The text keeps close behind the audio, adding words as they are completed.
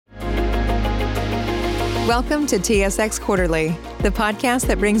Welcome to TSX Quarterly, the podcast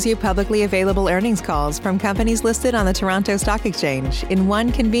that brings you publicly available earnings calls from companies listed on the Toronto Stock Exchange in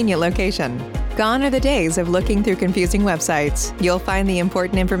one convenient location. Gone are the days of looking through confusing websites. You'll find the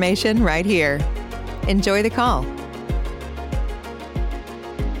important information right here. Enjoy the call.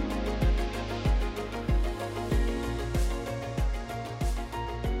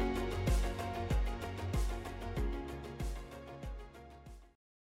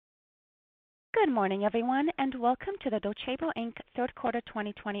 Good morning, everyone, and welcome to the Docebo Inc. Third Quarter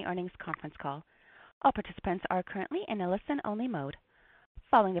 2020 Earnings Conference Call. All participants are currently in a listen-only mode.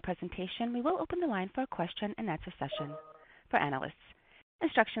 Following the presentation, we will open the line for a question-and-answer session for analysts.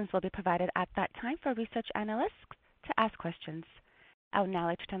 Instructions will be provided at that time for research analysts to ask questions. I would now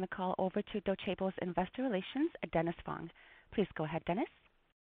like to turn the call over to Docebo's Investor Relations, Dennis Fong. Please go ahead, Dennis.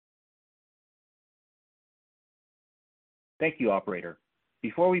 Thank you, Operator.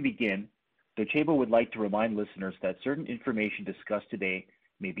 Before we begin, Docebo would like to remind listeners that certain information discussed today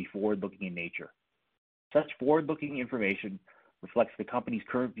may be forward-looking in nature. Such forward-looking information reflects the company's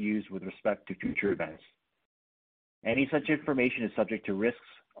current views with respect to future events. Any such information is subject to risks,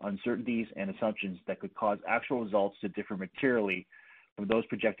 uncertainties, and assumptions that could cause actual results to differ materially from those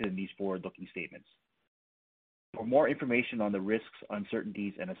projected in these forward-looking statements. For more information on the risks,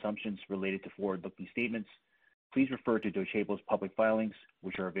 uncertainties, and assumptions related to forward-looking statements, please refer to Docebo's public filings,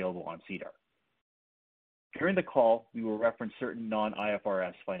 which are available on SEDAR. During the call, we will reference certain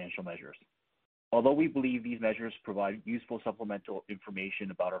non-IFRS financial measures. Although we believe these measures provide useful supplemental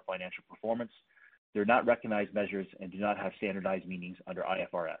information about our financial performance, they're not recognized measures and do not have standardized meanings under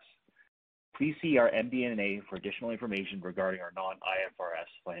IFRS. Please see our MD&A for additional information regarding our non-IFRS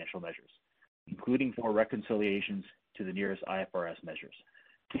financial measures, including for reconciliations to the nearest IFRS measures.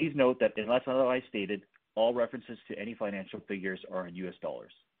 Please note that unless otherwise stated, all references to any financial figures are in US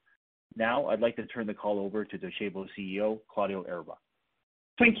dollars. Now, I'd like to turn the call over to Docebo CEO, Claudio Erba.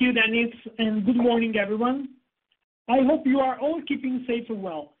 Thank you, Dennis, and good morning, everyone. I hope you are all keeping safe and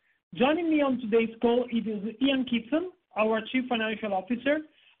well. Joining me on today's call is Ian Kidson, our Chief Financial Officer,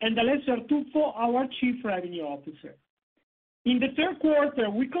 and Alessio Artuffo, our Chief Revenue Officer. In the third quarter,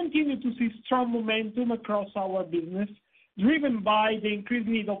 we continue to see strong momentum across our business, driven by the increased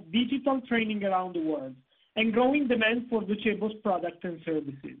need of digital training around the world and growing demand for Docebo's products and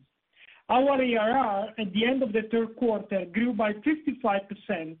services. Our ARR at the end of the third quarter grew by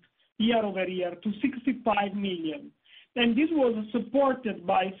 55% year over year to $65 million, and this was supported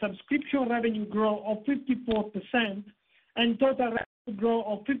by subscription revenue growth of 54% and total revenue growth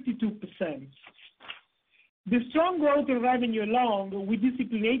of 52%. The strong growth in revenue along with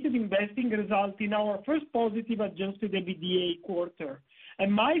disciplined investing resulted in our first positive adjusted EBITDA quarter, a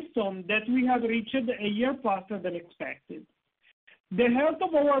milestone that we have reached a year faster than expected. The health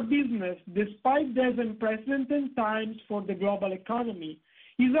of our business, despite these unprecedented times for the global economy,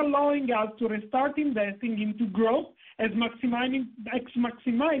 is allowing us to restart investing into growth as maximizing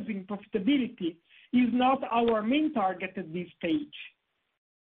profitability is not our main target at this stage.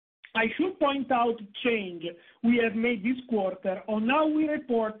 I should point out a change we have made this quarter on how we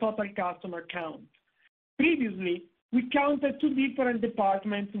report total customer count. Previously, we counted two different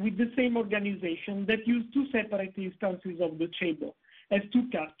departments with the same organization that used two separate instances of Docebo as two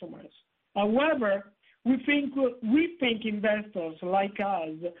customers. However, we think investors like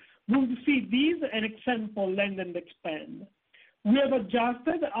us would see this an example land and expand. We have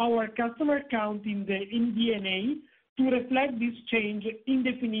adjusted our customer count in the MD&A to reflect this change in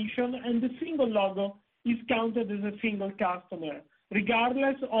definition, and the single logo is counted as a single customer,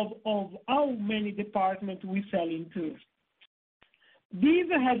 regardless of how many departments we sell into. This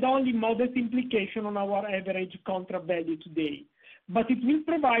had only modest implication on our average contract value today, but it will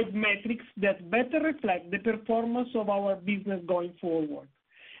provide metrics that better reflect the performance of our business going forward,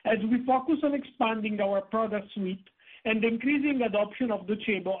 as we focus on expanding our product suite and increasing adoption of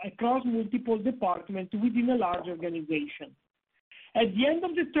Docebo across multiple departments within a large organization. At the end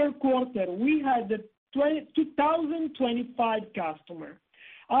of the third quarter, we had 2,025 customers.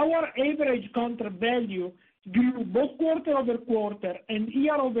 Our average contract value grew both quarter over quarter and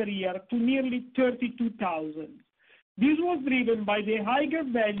year over year to nearly 32,000. This was driven by the higher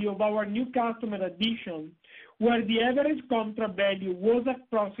value of our new customer addition, where the average contract value was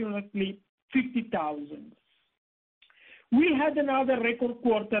approximately $50,000. We had another record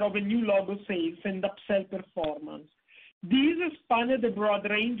quarter of a new logo sales and upsell performance. These expanded a broad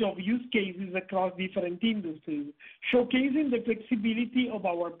range of use cases across different industries, showcasing the flexibility of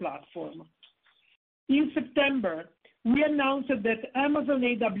our platform. In September, we announced that Amazon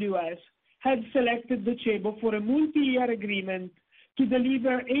AWS had selected Docebo for a multi-year agreement to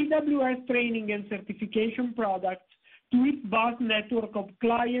deliver AWS training and certification products to its vast network of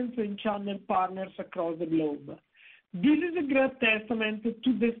clients and channel partners across the globe. This is a great testament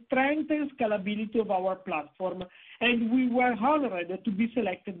to the strength and scalability of our platform, and we were honored to be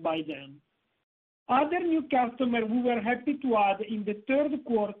selected by them. Other new customers we were happy to add in the third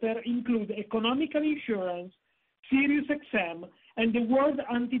quarter include Economical Insurance, SiriusXM, and the World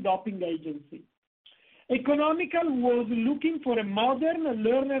Anti-Doping Agency. Economical was looking for a modern,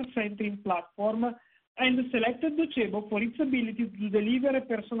 learner-centric platform and selected Docebo for its ability to deliver a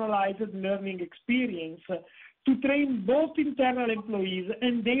personalized learning experience to train both internal employees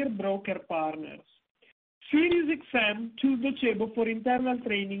and their broker partners. SiriusXM chose Docebo for internal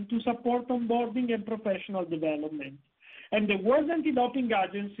training to support onboarding and professional development. And the World Anti-Doping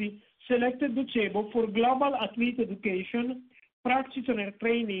Agency selected Docebo for global athlete education, practitioner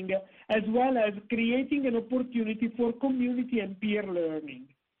training, as well as creating an opportunity for community and peer learning.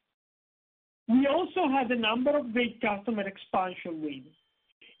 We also had a number of great customer expansion wins.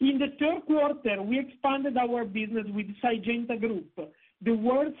 In the third quarter, we expanded our business with Syngenta Group, the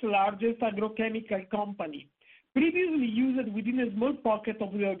world's largest agrochemical company. Previously used within a small pocket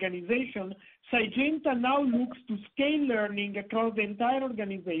of the organization, Syngenta now looks to scale learning across the entire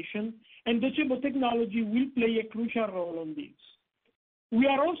organization, and Docebo technology will play a crucial role on this. We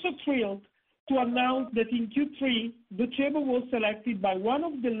are also thrilled to announce that in Q3, Docebo was selected by one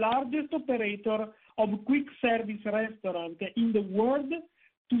of the largest operators of quick service restaurants in the world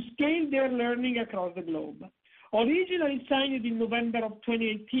to scale their learning across the globe. Originally signed in November of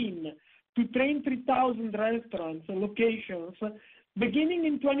 2018 to train 3,000 restaurants locations, beginning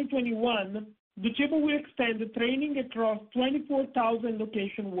in 2021, Docebo will extend the training across 24,000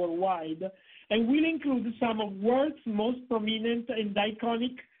 locations worldwide and will include some of the world's most prominent and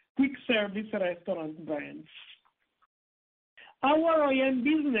iconic quick service restaurant brands. Our OEM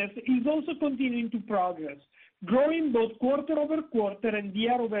business is also continuing to progress, growing both quarter over quarter and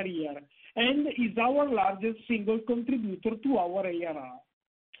year over year, and is our largest single contributor to our ARR.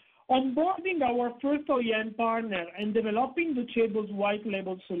 Onboarding our first OEM partner and developing Docebo's white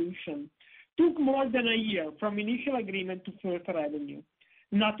label solution took more than a year from initial agreement to first revenue.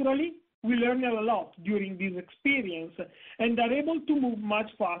 Naturally, we learned a lot during this experience and are able to move much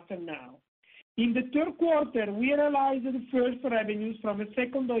faster now. In the third quarter, we realized the first revenues from a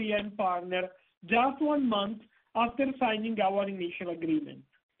second OEM partner just 1 month after signing our initial agreement.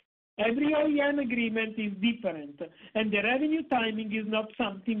 Every OEM agreement is different, and the revenue timing is not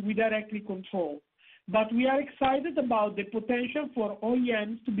something we directly control, but we are excited about the potential for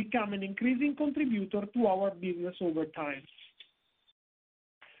OEMs to become an increasing contributor to our business over time.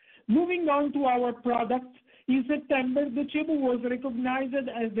 Moving on to our products, in September, Docebo was recognized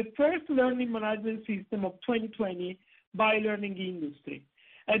as the first learning management system of 2020 by Learning Industry.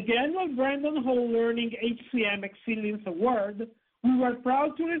 At the annual Brandon Hall Learning HCM Excellence Award, we were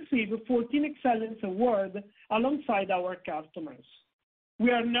proud to receive 14 Excellence Awards alongside our customers.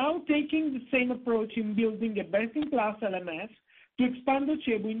 We are now taking the same approach in building a best-in-class LMS to expand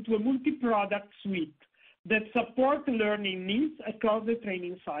Docebo into a multi-product suite that supports learning needs across the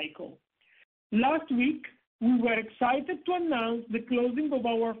training cycle. Last week, we were excited to announce the closing of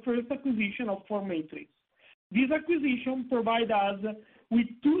our first acquisition of Formatrix. This acquisition provides us with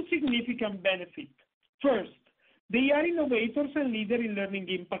two significant benefits. First, they are innovators and leaders in learning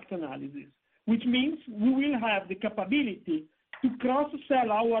impact analysis, which means we will have the capability to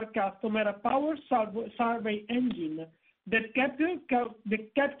cross-sell our customer a power survey engine that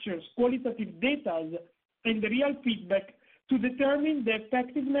captures qualitative data and real feedback to determine the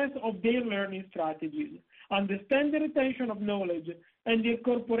effectiveness of their learning strategies, understand the retention of knowledge, and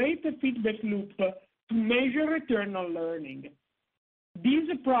incorporate a feedback loop to measure return on learning. This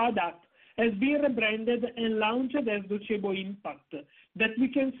product has been rebranded and launched as Docebo Impact that we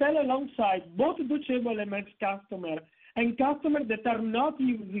can sell alongside both Docebo LMS customers and customers that are not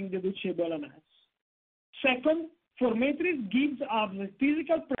using the Docebo LMS. Second, Formatrix gives us a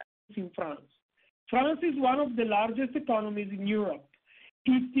physical presence in France. France is one of the largest economies in Europe.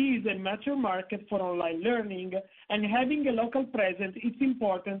 It is a mature market for online learning, and having a local presence is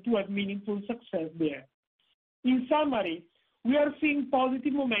important to have meaningful success there. In summary, we are seeing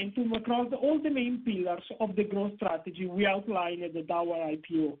positive momentum across all the main pillars of the growth strategy we outlined at our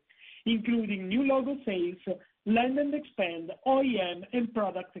IPO, including new logo sales, land and expand, OEM, and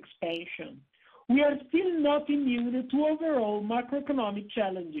product expansion. We are still not immune to overall macroeconomic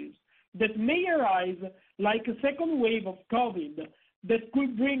challenges that may arise, like a second wave of COVID, that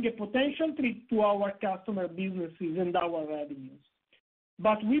could bring a potential threat to our customer businesses and our revenues.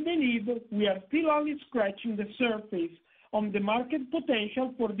 But we believe we are still only scratching the surface on the market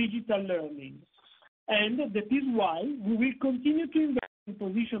potential for digital learning. And that is why we will continue to invest in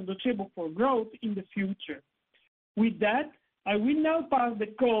position Docebo for growth in the future. With that, I will now pass the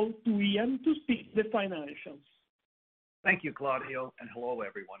call to Ian to speak the financials. Thank you, Claudio, and hello,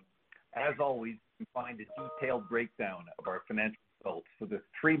 everyone. As always, you can find a detailed breakdown of our financial results for the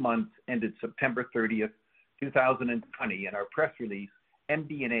 3 months ended September 30th, 2020 in our press release,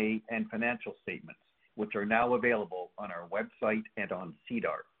 MD&A, and financial statements, which are now available on our website and on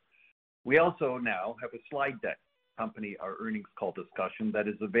SEDAR. We also now have a slide deck to accompany our earnings call discussion that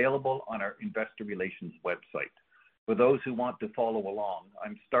is available on our investor relations website. For those who want to follow along,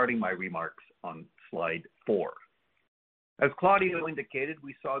 I'm starting my remarks on slide 4. As Claudio indicated,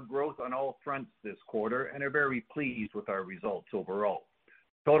 we saw growth on all fronts this quarter and are very pleased with our results overall.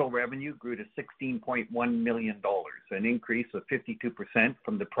 Total revenue grew to $16.1 million, an increase of 52%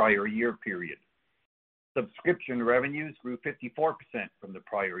 from the prior year period. Subscription revenues grew 54% from the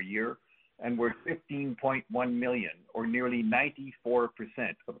prior year and were $15.1 million, or nearly 94%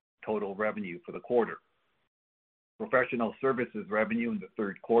 of total revenue for the quarter. Professional services revenue in the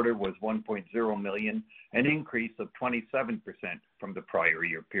third quarter was $1.0 million, an increase of 27% from the prior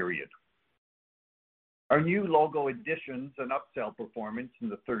year period. Our new logo additions and upsell performance in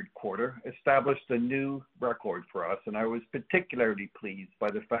the third quarter established a new record for us, and I was particularly pleased by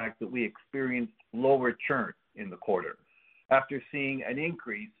the fact that we experienced lower churn in the quarter, after seeing an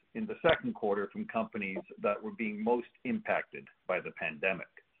increase in the second quarter from companies that were being most impacted by the pandemic.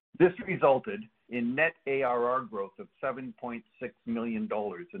 This resulted in net ARR growth of $7.6 million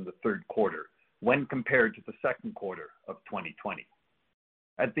in the third quarter when compared to the second quarter of 2020.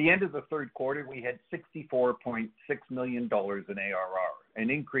 At the end of the third quarter, we had $64.6 million in ARR, an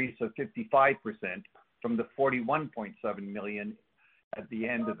increase of 55% from the $41.7 million at the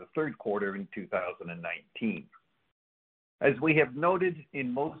end of the third quarter in 2019. As we have noted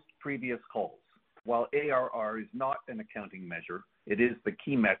in most previous calls, while ARR is not an accounting measure, it is the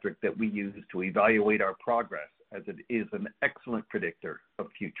key metric that we use to evaluate our progress, as it is an excellent predictor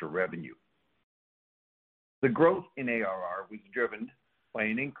of future revenue. The growth in ARR was driven by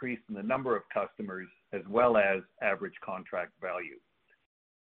an increase in the number of customers as well as average contract value.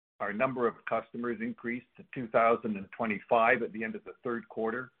 Our number of customers increased to 2,025 at the end of the third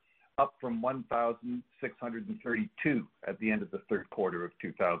quarter, up from 1,632 at the end of the third quarter of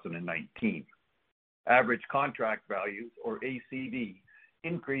 2019. Average contract values, or ACV,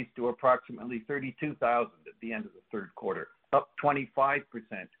 increased to approximately $32,000 at the end of the third quarter, up 25%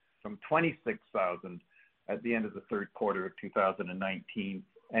 from $26,000 at the end of the third quarter of 2019,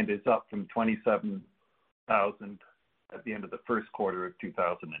 and is up from $27,000 at the end of the first quarter of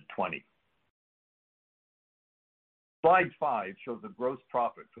 2020. Slide 5 shows the gross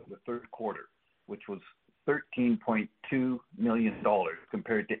profit for the third quarter, which was $13.2 million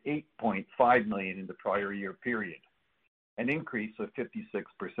compared to $8.5 million in the prior year period, an increase of 56%.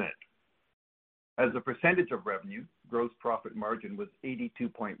 As a percentage of revenue, gross profit margin was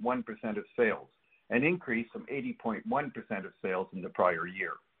 82.1% of sales, an increase from 80.1% of sales in the prior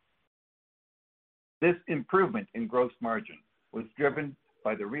year. This improvement in gross margin was driven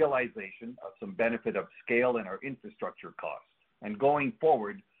by the realization of some benefit of scale in our infrastructure costs, and going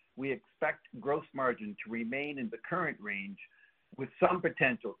forward, we expect gross margin to remain in the current range with some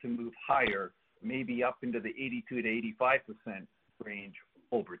potential to move higher, maybe up into the 82 to 85% range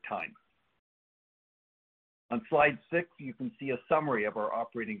over time. On slide 6, you can see a summary of our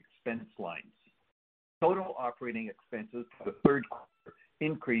operating expense lines. Total operating expenses for the third quarter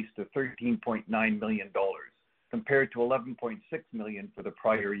increased to $13.9 million compared to $11.6 million for the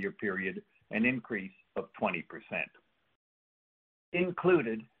prior year period, an increase of 20%.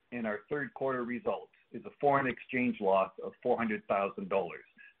 Included in our third quarter results is a foreign exchange loss of $400,000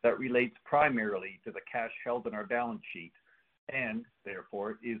 that relates primarily to the cash held on our balance sheet and,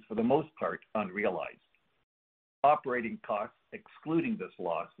 therefore, is for the most part unrealized. Operating costs, excluding this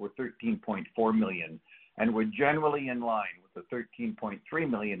loss, were $13.4 million and were generally in line with the $13.3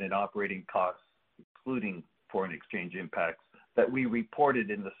 million in operating costs, excluding foreign exchange impacts, that we reported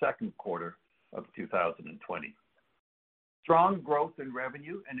in the second quarter of 2020. Strong growth in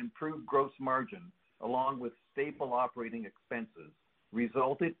revenue and improved gross margin, along with stable operating expenses,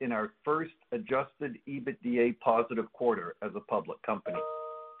 resulted in our first adjusted EBITDA positive quarter as a public company.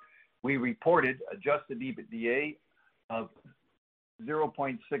 We reported adjusted EBITDA of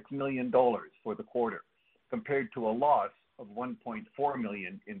 $0.6 million for the quarter, compared to a loss of $1.4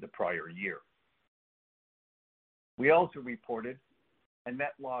 million in the prior year. We also reported a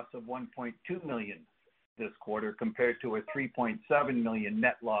net loss of $1.2 million this quarter compared to a $3.7 million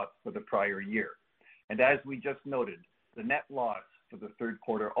net loss for the prior year. And as we just noted, the net loss for the third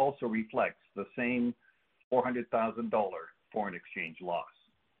quarter also reflects the same $400,000 foreign exchange loss.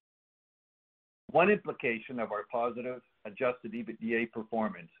 One implication of our positive adjusted EBITDA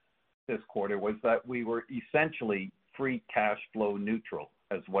performance this quarter was that we were essentially free cash flow neutral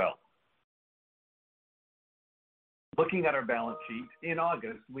as well. Looking at our balance sheet, in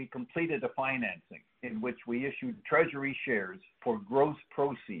August, we completed a financing in which we issued treasury shares for gross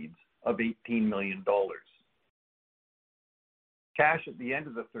proceeds of $18 million. Cash at the end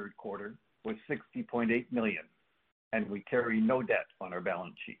of the third quarter was $60.8 million, and we carry no debt on our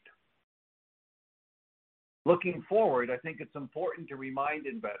balance sheet. Looking forward, I think it's important to remind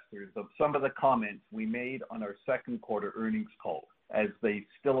investors of some of the comments we made on our second quarter earnings call as they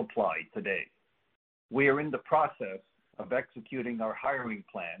still apply today. We are in the process of executing our hiring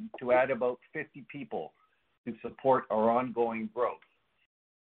plan to add about 50 people to support our ongoing growth.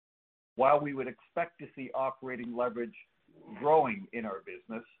 While we would expect to see operating leverage growing in our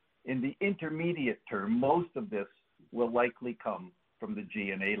business, in the intermediate term, most of this will likely come from the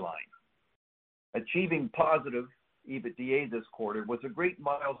G&A line. Achieving positive EBITDA this quarter was a great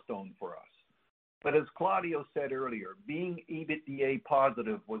milestone for us. But as Claudio said earlier, being EBITDA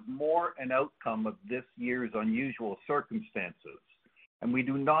positive was more an outcome of this year's unusual circumstances, and we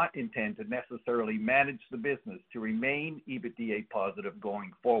do not intend to necessarily manage the business to remain EBITDA positive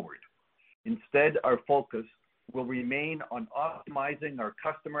going forward. Instead, our focus will remain on optimizing our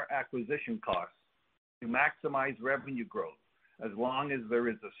customer acquisition costs to maximize revenue growth as long as there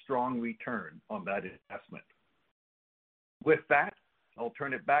is a strong return on that investment. With that, I'll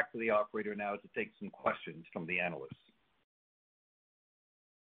turn it back to the operator now to take some questions from the analysts.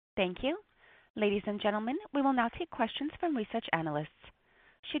 Thank you. Ladies and gentlemen, we will now take questions from research analysts.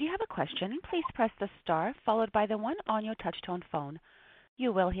 Should you have a question, please press the star followed by the 1 on your touch-tone phone.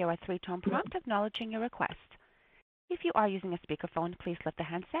 You will hear a 3-tone prompt acknowledging your request. If you are using a speakerphone, please lift the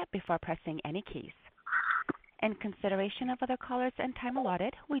handset before pressing any keys. In consideration of other callers and time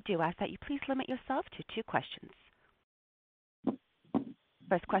allotted, we do ask that you please limit yourself to 2 questions.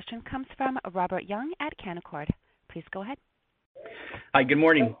 First question comes from Robert Young at Canaccord. Please go ahead. Hi, good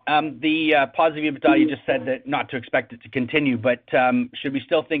morning. The positive EBITDA, you just said that not to expect it to continue, but should we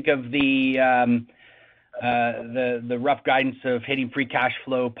still think of the rough guidance of hitting free cash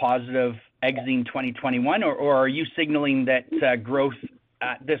flow positive exiting 2021, or are you signaling that growth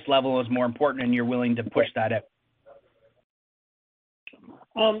at this level is more important and you're willing to push that out?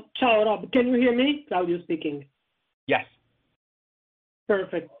 Ciao, Rob. Can you hear me? Claudio speaking. Yes.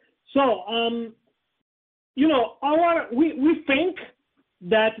 Perfect. So, we think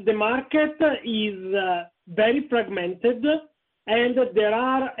that the market is very fragmented and there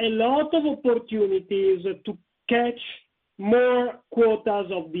are a lot of opportunities to catch more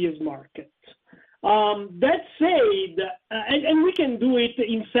quotas of these markets. That said, and we can do it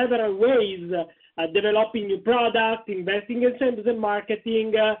in several ways, developing new products, investing in sales and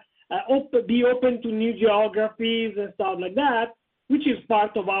marketing, be open to new geographies and stuff like that, which is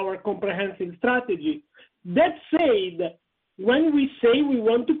part of our comprehensive strategy. That said, when we say we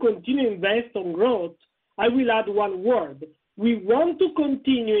want to continue to invest on growth, I will add one word. We want to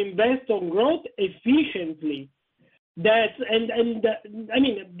continue to invest on growth efficiently. That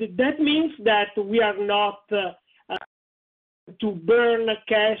means that we are not to burn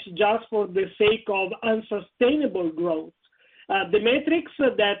cash just for the sake of unsustainable growth. The metrics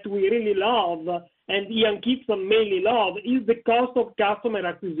that we really love, and Ian Kidson mainly love, is the cost of customer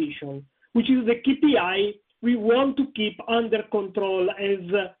acquisition, which is the KPI we want to keep under control as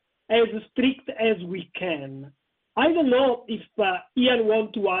strict as we can. I don't know if Ian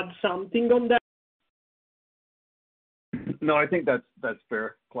wants to add something on that. No, I think that's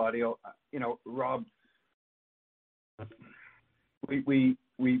fair, Claudio. Rob, we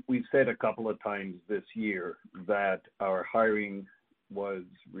said a couple of times this year that our hiring was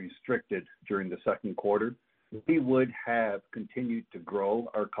restricted during the second quarter. We would have continued to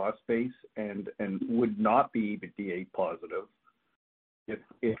grow our cost base and would not be EBITDA positive if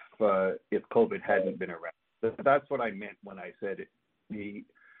COVID hadn't been around. That's what I meant when I said it.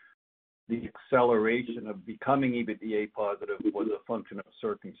 The acceleration of becoming EBITDA positive was a function of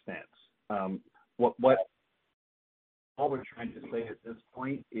circumstance. All we're trying to say at this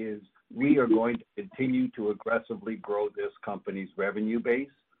point is we are going to continue to aggressively grow this company's revenue base.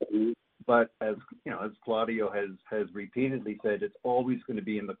 But as Claudio has repeatedly said, it's always going to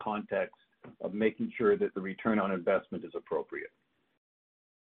be in the context of making sure that the return on investment is appropriate.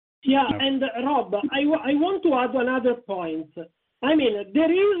 Yeah, and Rob, I want to add another point. I mean,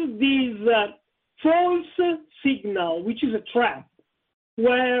 there is this false signal, which is a trap,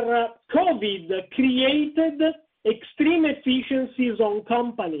 where COVID created extreme efficiencies on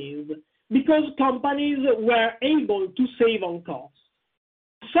companies because companies were able to save on costs.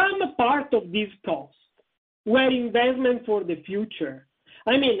 Some part of these costs were investment for the future.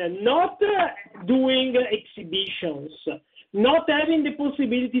 I mean, not doing exhibitions, not having the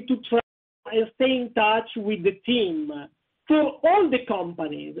possibility to try and stay in touch with the team for all the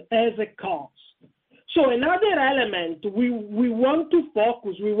companies as a cost. So another element we want to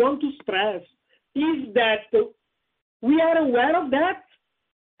focus, we want to stress is that we are aware of that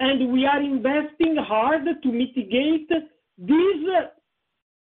and we are investing hard to mitigate these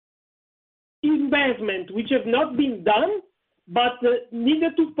investments which have not been done but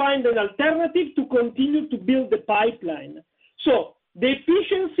needed to find an alternative to continue to build the pipeline. So the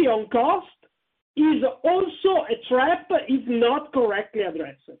efficiency on cost is also a trap if not correctly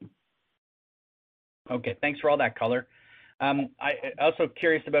addressed. Okay, thanks for all that color. I also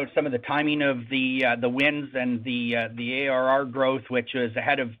curious about some of the timing of the wins and the ARR growth, which is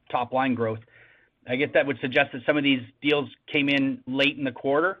ahead of top line growth. I guess that would suggest that some of these deals came in late in the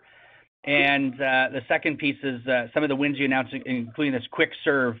quarter. And the second piece is some of the wins you announced, including this quick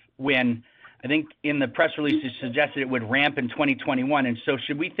serve win. I think in the press release you suggested it would ramp in 2021. And so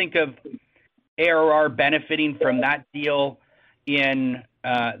should we think of ARR benefiting from that deal in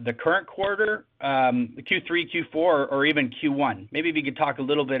the current quarter, Q3, Q4, or even Q1? Maybe if you could talk a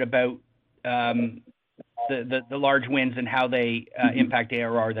little bit about the large wins and how they impact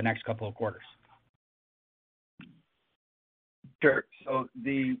ARR the next couple of quarters. Sure. So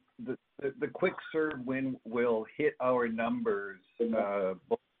the quick serve win will hit our numbers,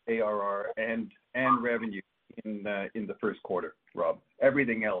 both ARR and revenue in the first quarter, Rob.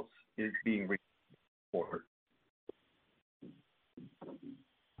 Everything else is being reported.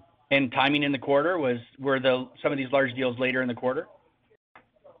 And timing in the quarter were some of these large deals later in the quarter?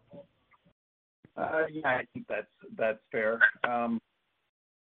 Yeah, I think that's fair.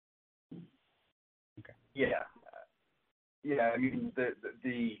 Okay. Yeah. I mean,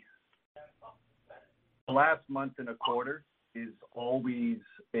 the last month in a quarter is always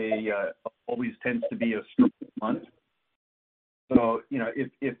tends to be a strong month. So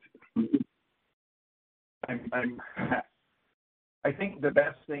if I think the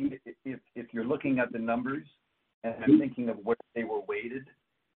best thing, if you're looking at the numbers and I'm thinking of where they were weighted,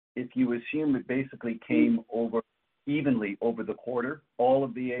 if you assume it basically came over evenly over the quarter, all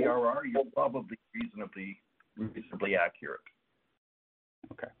of the ARR, you're probably reasonably accurate.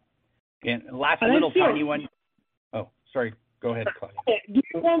 Okay. And last little tiny one. Oh, sorry. Go ahead, Claudio. Do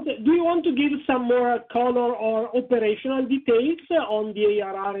you want to give some more color or operational details on the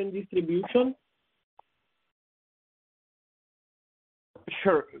ARR and distribution?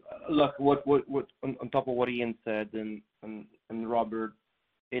 Sure. Look, what on top of what Ian said and Robert,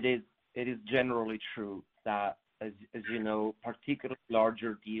 it is generally true that as you know, particularly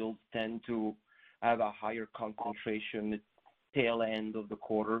larger deals tend to have a higher concentration at tail end of the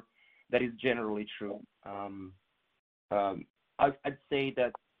quarter. That is generally true. I'd say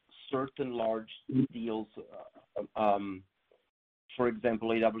that certain large deals, for example,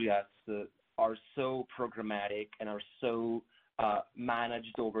 AWS, are so programmatic and are so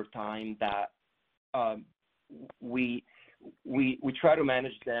managed over time that we try to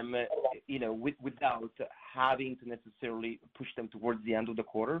manage them, without having to necessarily push them towards the end of the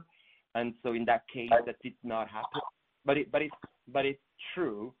quarter. And so in that case, that did not happen. But it's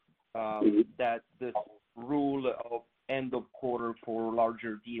true that the rule of end of quarter for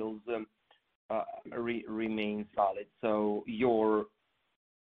larger deals remains valid. So your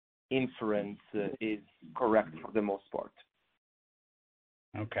inference is correct for the most part.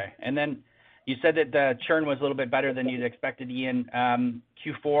 Okay. And then you said that the churn was a little bit better than you'd expected, Ian.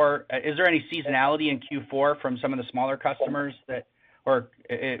 Q4, is there any seasonality in Q4 from some of the smaller customers or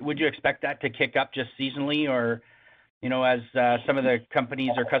would you expect that to kick up just seasonally, or, as some of the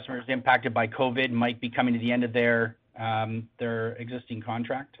companies or customers impacted by COVID might be coming to the end of their existing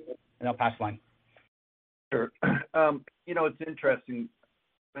contract? And I'll pass the line. Sure. It's interesting.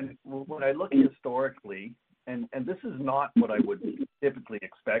 When I look historically, and this is not what I would typically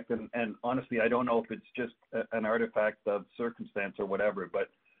expect, and honestly, I don't know if it's just an artifact of circumstance or whatever,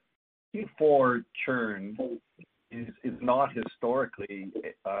 but Q4 churn is not historically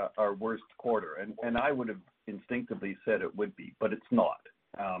our worst quarter, and I would have instinctively said it would be, but it's not.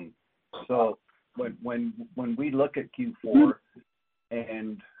 So when we look at Q4,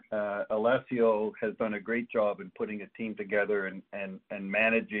 and Alessio has done a great job in putting a team together and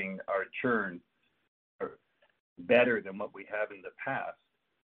managing our churn better than what we have in the past.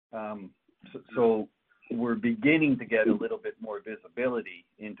 So we're beginning to get a little bit more visibility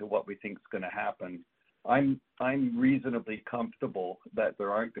into what we think is going to happen I'm reasonably comfortable that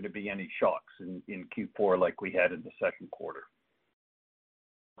there aren't going to be any shocks in Q4 like we had in the second quarter.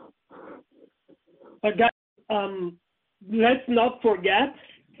 But guys, let's not forget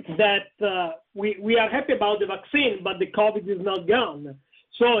that we are happy about the vaccine, but the COVID is not gone.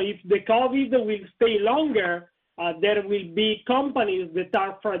 So if the COVID will stay longer, there will be companies that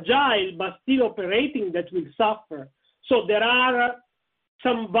are fragile but still operating that will suffer. So there are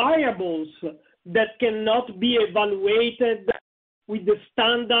some variables that cannot be evaluated with the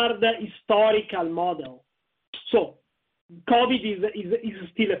standard historical model. So COVID is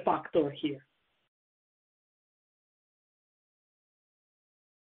still a factor here.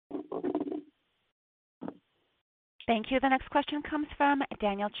 Thank you. The next question comes from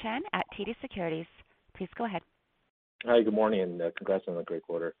Daniel Chen at TD Securities. Please go ahead. Hi, good morning, and congrats on a great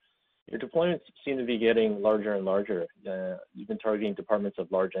quarter. Your deployments seem to be getting larger and larger. You've been targeting departments of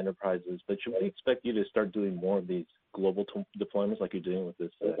large enterprises, but should we expect you to start doing more of these global deployments like you're doing with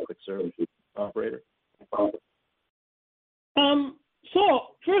this quick serve operator?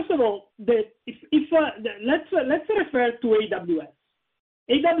 So first of all, let's refer to AWS.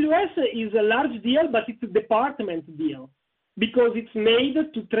 AWS is a large deal, but it's a department deal because it's made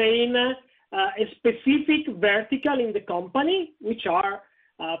to train a specific vertical in the company, which are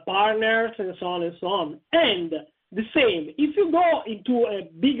partners and so on and so on. And the same, if you go into a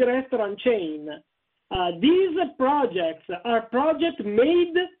big restaurant chain, these projects are projects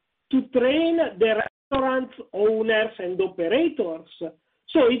made to train the restaurant owners and operators.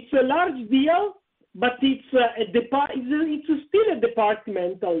 So it's a large deal, but it's still a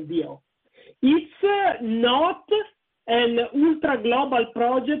departmental deal. It's not an ultra-global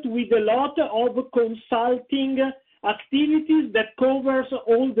project with a lot of consulting activities that covers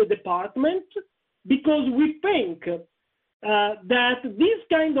all the departments, because we think that this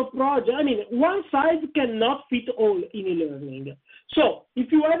kind of project, one size cannot fit all in e-learning. So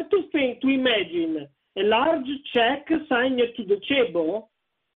if you have to imagine a large check signed to Docebo,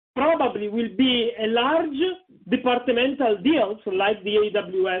 probably will be a large departmental deal, so like the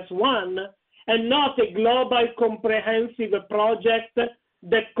AWS one, and not a global comprehensive project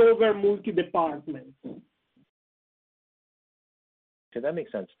that cover multi-departments. Okay, that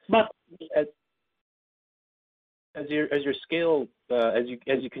makes sense. But as your scale, as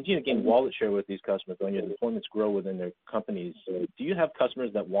you continue to gain wallet share with these customers, when your deployments grow within their companies, do you have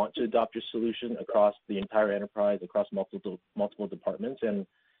customers that want to adopt your solution across the entire enterprise, across multiple departments? And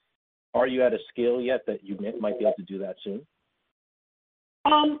are you at a scale yet that you might be able to do that soon?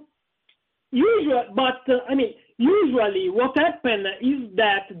 Usually what happens is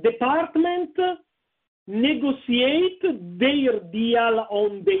that departments negotiate their deal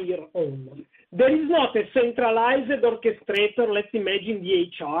on their own. There is not a centralized orchestrator, let's imagine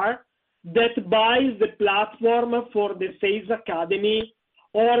the HR, that buys the platform for the sales academy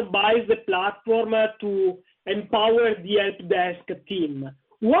or buys the platform to empower the help desk team.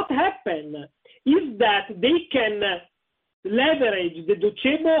 What happens is that they can leverage the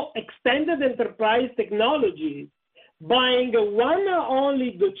Docebo extended enterprise technology, buying one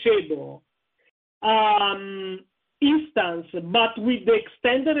only Docebo instance, but with the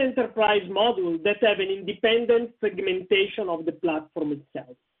extended enterprise module that have an independent segmentation of the platform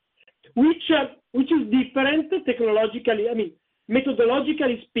itself, which is different technologically,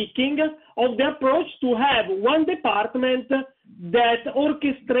 methodologically speaking, of the approach to have one department that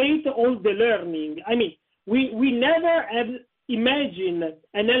orchestrates all the learning. We never have imagined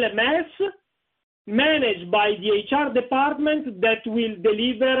an LMS managed by the HR department that will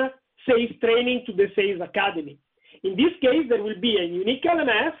deliver sales training to the sales academy. In this case, there will be a unique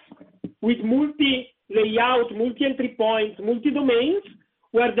LMS with multi-layout, multi-entry points, multi-domains,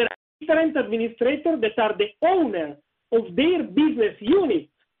 where there are different administrators that are the owner of their business unit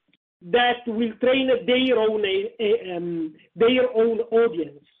that will train their own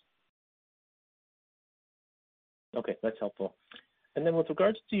audience. Okay, that's helpful. And then with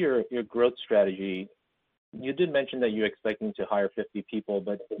regards to your growth strategy, you did mention that you're expecting to hire 50 people,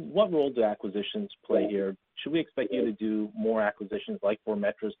 but what role do acquisitions play here? Should we expect you to do more acquisitions like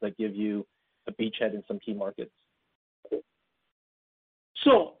Formetris that give you a beachhead in some key markets?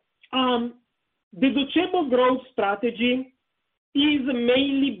 So, the Docebo growth strategy is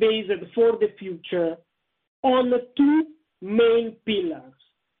mainly based for the future on two main pillars.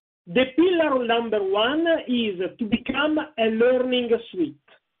 The pillar number one is to become a learning suite.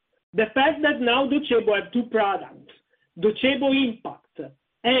 The fact that now Docebo have two products, Docebo Impact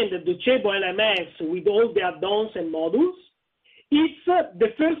and Docebo LMS with all the add-ons and modules, it's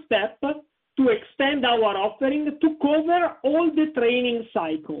the first step to extend our offering to cover all the training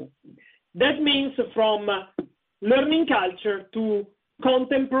cycle. That means from learning culture to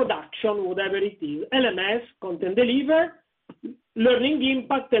content production, whatever it is, LMS, content deliver, learning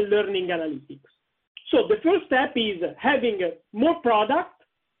impact, and learning analytics. So the first step is having more product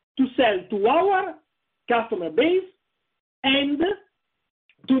to sell to our customer base and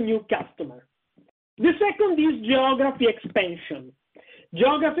to new customers. The second is geography expansion.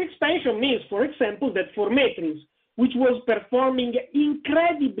 Geography expansion means, for example, that Formetris, which was performing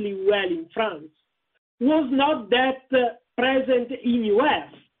incredibly well in France, was not that present in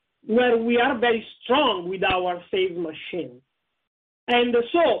US, where we are very strong with our sales machine. And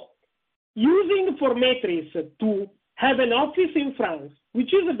so using Formetris to have an office in France,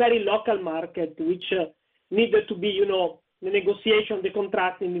 which is a very local market, which needed to be, the negotiation, the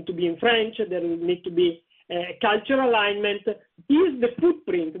contracting need to be in French, there need to be cultural alignment, is the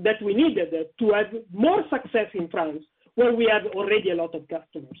footprint that we needed to have more success in France, where we have already a lot of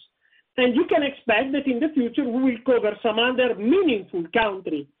customers. And you can expect that in the future we will cover some other meaningful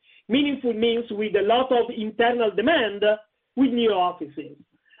country. Meaningful means with a lot of internal demand with new offices.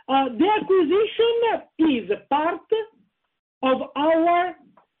 The acquisition is part of our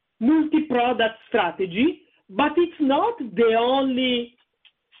multi-product strategy, but it's not the only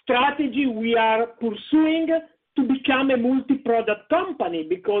strategy we are pursuing to become a multi-product company,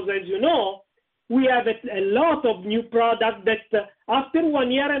 because as you know, we have a lot of new products that after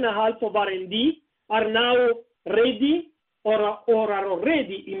 1.5 years of R&D are now ready or are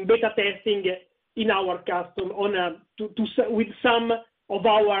already in beta testing in our with some of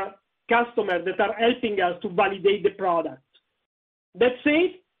our customers that are helping us to validate the product. That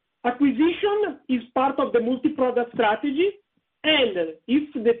said, acquisition is part of the multi-product strategy, and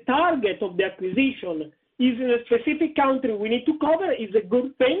if the target of the acquisition is in a specific country we need to cover, is a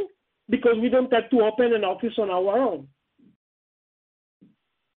good thing, because we don't have to open an office on our own.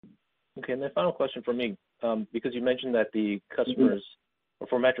 Okay, and then final question for me, because you mentioned that the customers for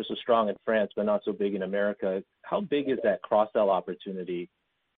Formetris was strong in France, but not so big in America. How big is that cross-sell opportunity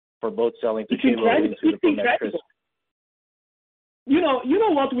for both selling to Docebo into the Formetris? You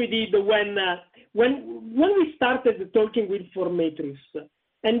know what we did when we started talking with Formetris,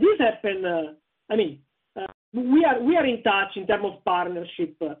 and this happened. We are in touch in terms of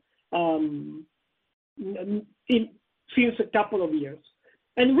partnership since a couple of years,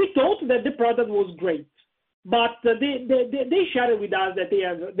 and we thought that the product was great, but they shared with us that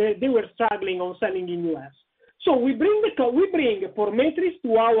they were struggling on selling in US. So we bring Formetris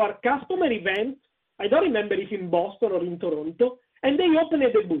to our customer event. I don't remember if in Boston or in Toronto, and they opened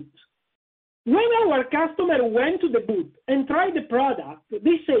the booth. When our customer went to the booth and tried the product,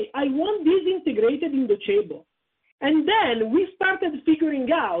 they say, I want this integrated in Docebo. And then we started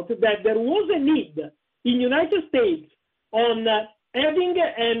figuring out that there was a need in United States on having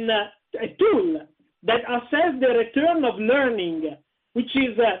a tool that assesses the return of learning, which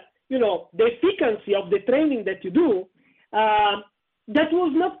is the efficacy of the training that you do, that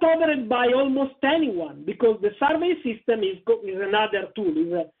was not covered by almost anyone, because the survey system is another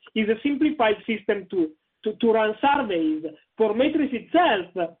tool, is a simplified system to run surveys. Formetris itself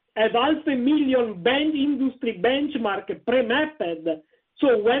has 500,000 industry benchmark pre-mapped.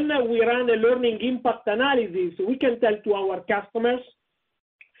 So when we run a learning impact analysis, we can tell to our customers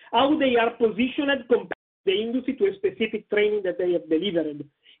how they are positioned compared to the industry to a specific training that they have delivered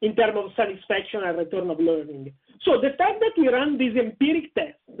in terms of satisfaction and return of learning. So the fact that we run this empiric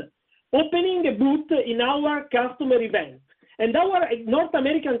test, opening a booth in our customer event, and our North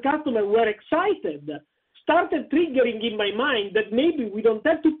American customers were excited, started triggering in my mind that maybe we don't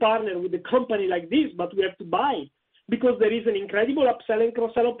have to partner with a company like this, but we have to buy it, because there is an incredible upsell and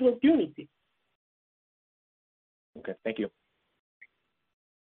cross-sell opportunity. Okay, thank you.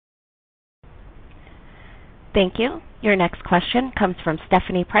 Thank you. Your next question comes from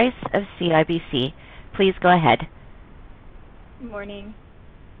Stephanie Price of CIBC. Please go ahead. Good morning.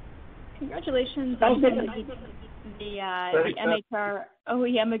 Congratulations on the MHR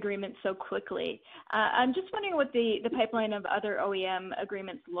OEM agreement so quickly. I'm just wondering what the pipeline of other OEM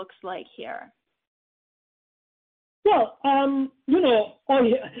agreements looks like here. Well, I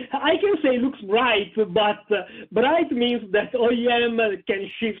can say looks bright, but bright means that OEM can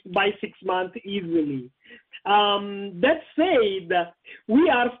shift by 6 months easily. That said, we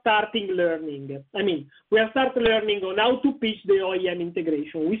are starting learning. We are starting learning on how to pitch the OEM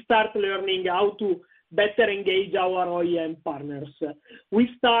integration. We start learning how to better engage our OEM partners. We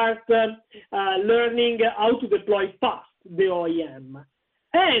start learning how to deploy fast the OEM.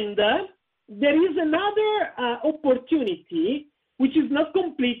 And there is another opportunity, which is not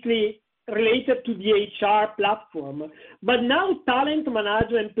completely related to the HR platform, but now talent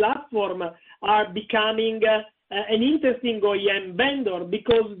management platform platform are becoming an interesting OEM vendor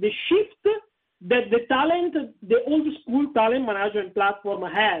because the shift that the old school talent management platform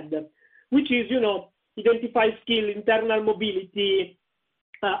had, which is, identify skill, internal mobility,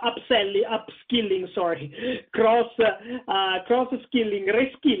 upskilling, cross-skilling,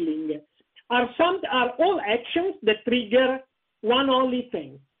 reskilling, are all actions that trigger one only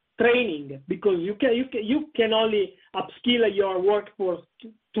thing, training, because you can only upskill your workforce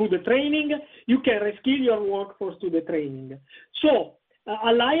through the training, you can reskill your workforce through the training. So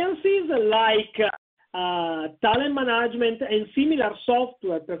alliances like talent management and similar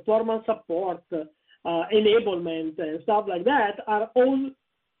software, performance support, enablement, and stuff like that are all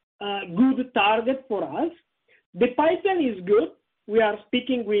good target for us. The pipeline is good. We are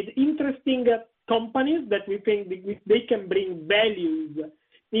speaking with interesting companies that we think they can bring values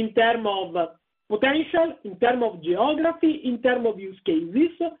in terms of potential, in terms of geography, in terms of use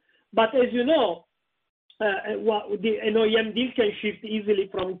cases. But as you know, an OEM deal can shift easily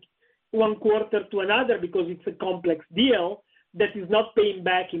from one quarter to another because it's a complex deal that is not paying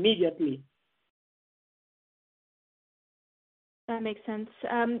back immediately. That makes sense.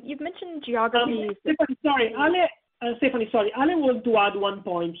 You've mentioned geographies. Stephanie, sorry. Ale wants to add one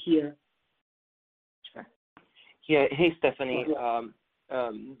point here. Sure. Yeah. Hey, Stephanie.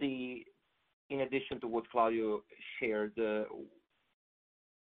 In addition to what Claudio shared,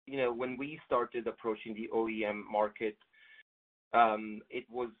 when we started approaching the OEM market, it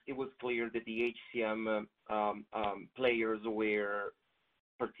was clear that the HCM players were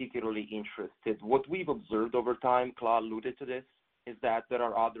particularly interested. What we've observed over time, Claude alluded to this, is that there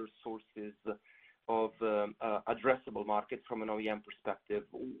are other sources of addressable market from an OEM perspective.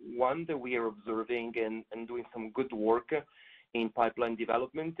 One that we are observing and doing some good work in pipeline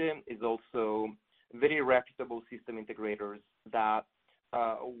development is also very reputable system integrators that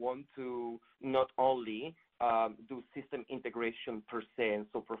want to not only do system integration per se, and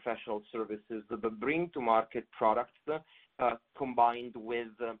so professional services, but bring to market products combined with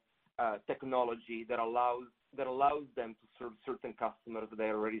technology that allows them to serve certain customers that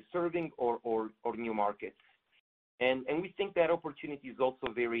they're already serving or new markets. And we think that opportunity is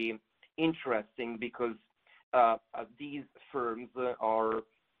also very interesting because these firms are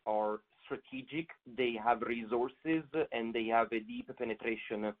strategic, they have resources, and they have a deep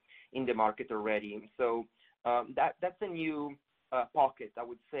penetration in the market already. So that's a new pocket, I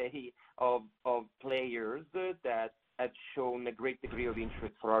would say, of players that have shown a great degree of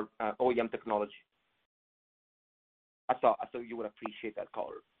interest for our OEM technology. I thought you would appreciate that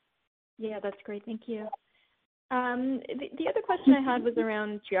color. Yeah, that's great. Thank you. The other question I had was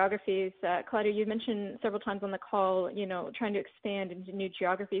around geographies. Claudio, you mentioned several times on the call, trying to expand into new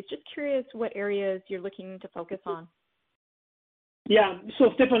geographies. Just curious what areas you're looking to focus on. Yeah.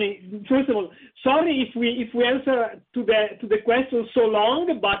 So Stephanie, first of all, sorry if we answer to the question so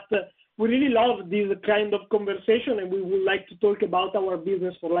long, but we really love this kind of conversation, and we would like to talk about our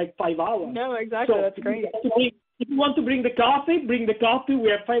business for like 5 hours. No, exactly. So that's great. If you want to bring the coffee, bring the coffee. We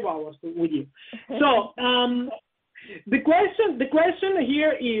have 5 hours with you. So the question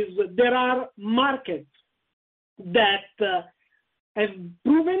here is, there are markets that have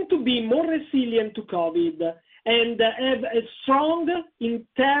proven to be more resilient to COVID and have a strong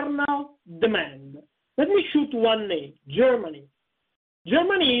internal demand. Let me shoot one name, Germany.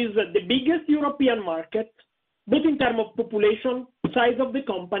 Germany is the biggest European market, both in terms of population, size of the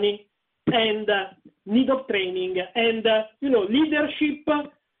company, and need of training, and leadership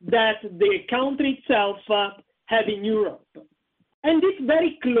that the country itself have in Europe. And it's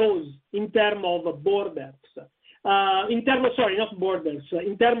very close in terms of borders. In terms of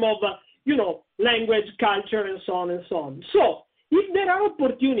language, culture, and so on and so on. So if there are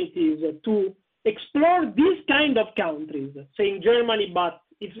opportunities to explore these kind of countries, say in Germany, but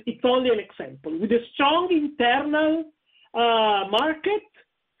it's only an example, with a strong internal market,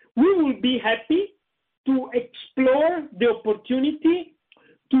 we will be happy to explore the opportunity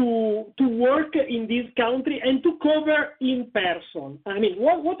to work in this country and to cover in person. I mean,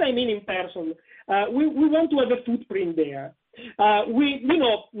 what I mean in person, we want to have a footprint there. Now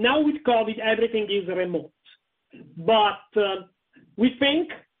with COVID, everything is remote, but we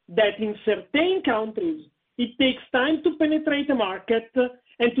think that in certain countries, it takes time to penetrate the market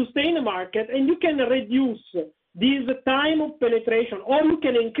and to stay in the market, and you can reduce this time of penetration, or you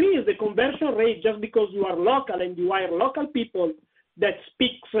can increase the conversion rate just because you are local and you hire local people that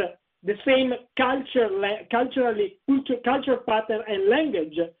speaks the same culture pattern and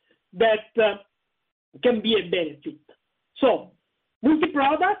language that can be a benefit. So,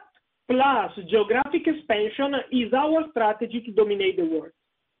 multi-product plus geographic expansion is our strategy to dominate the world.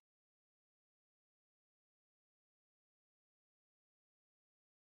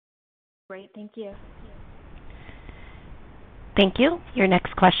 Great. Thank you. Thank you. Your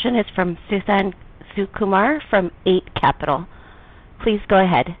next question is from Suthan Sukumar from 8 Capital. Please go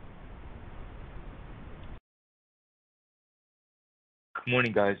ahead. Good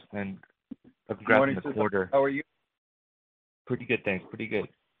morning, guys, and congrats on the quarter. How are you? Pretty good, thanks. Pretty good.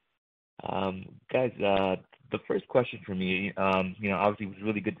 Guys, the first question for me, obviously it was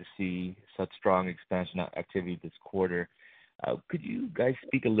really good to see such strong expansion activity this quarter. Could you guys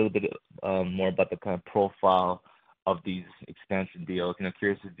speak a little bit more about the kind of profile of these expansion deals?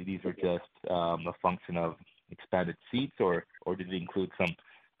 Curious if these are just a function of expanded seats, or did they include some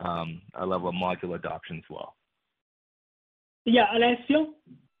a level of module adoption as well? Yeah, Alessio?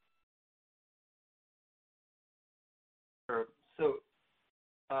 Sure. So,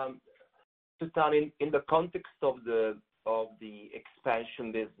 Suthan, in the context of the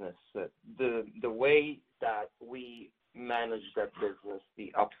expansion business, the way that we manage that business,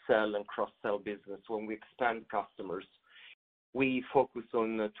 the upsell and cross-sell business, when we expand customers, we focus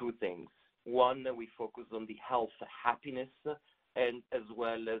on two things. One, we focus on the health, happiness, and as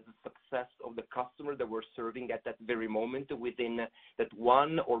well as the success of the customer that we're serving at that very moment within that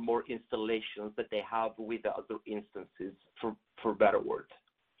one or more installations that they have with other instances, for better words.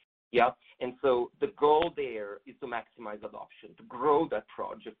 Yeah, and so the goal there is to maximize adoption, to grow that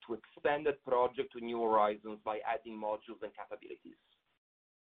project, to expand that project to new horizons by adding modules and capabilities.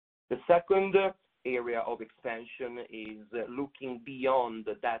 The second area of expansion is looking beyond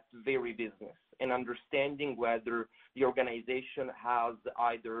that very business and understanding whether the organization has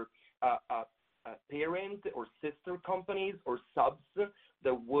either a parent or sister companies or subs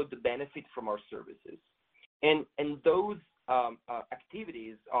that would benefit from our services. And those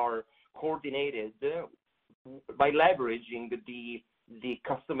activities are coordinated by leveraging the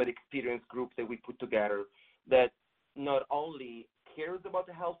customer experience group that we put together that not only cares about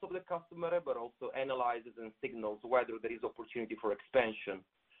the health of the customer, but also analyzes and signals whether there is opportunity for expansion,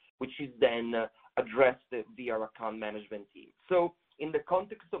 which is then addressed via our account management team. So in the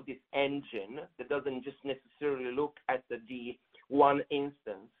context of this engine that doesn't just necessarily look at the one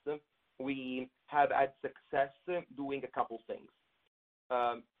instance, we have had success doing a couple things.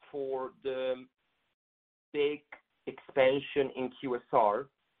 For the big expansion in QSR,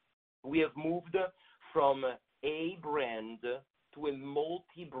 we have moved from a brand to a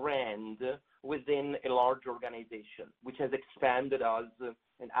multi-brand within a large organization, which has expanded us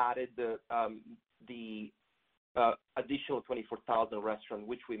and added the additional 24,000 restaurants,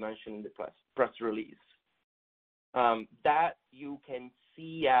 which we mentioned in the press release. That you can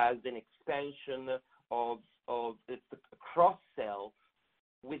see as an expansion of the cross-sell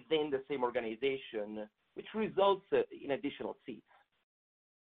within the same organization, which results in additional seats.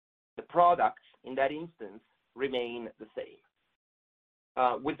 The products in that instance remain the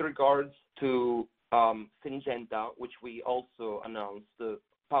same. With regards to Syngenta, which we also announced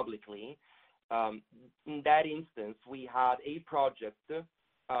publicly, in that instance, we had a project,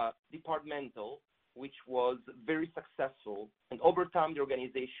 departmental, which was very successful, and over time the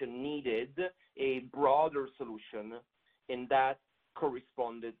organization needed a broader solution, and that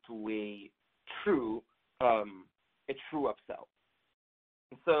corresponded to a true upsell.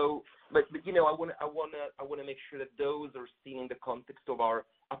 So, but I want to make sure that those are seen in the context of our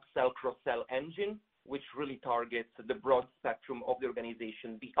upsell cross-sell engine, which really targets the broad spectrum of the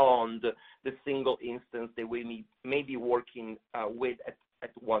organization beyond the single instance that we may be working with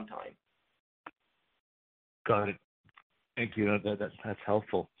at one time. Got it. Thank you. That's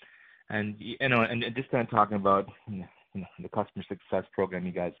helpful. And and just kind of talking about the customer success program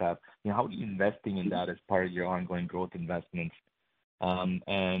you guys have, how are you investing in that as part of your ongoing growth investments? And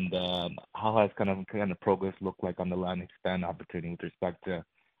how has kind of progress looked like on the land expand opportunity with respect to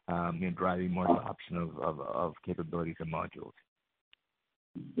driving more adoption of capabilities and modules?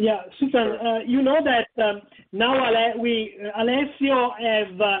 Yeah, Suthan, you know that now Alessio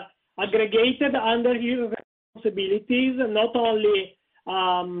have aggregated under his responsibilities not only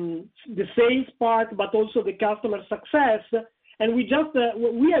the sales part but also the customer success, and we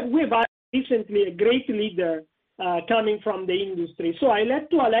have recently a great leader coming from the industry. So I let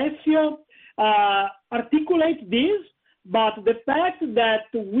to Alessio articulate this, but the fact that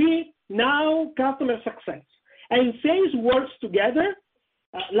we now customer success and sales works together,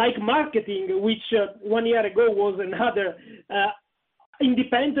 like marketing, which 1 year ago was another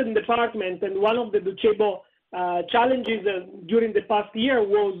independent department, and one of the Docebo challenges during the past year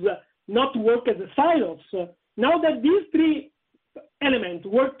was not to work as a silos. Now that these three elements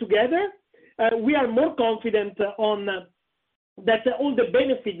work together, we are more confident on that all the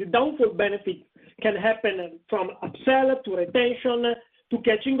benefits, the downfall benefits, can happen from upsell to retention to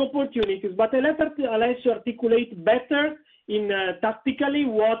catching opportunities. But I let Alessio articulate better in tactically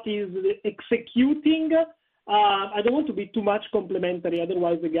what is executing. I don't want to be too much complimentary,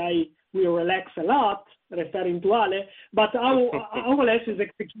 otherwise the guy will relax a lot, referring to Ale, but how Alessio is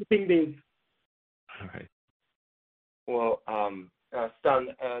executing this. All right. Well, Stan,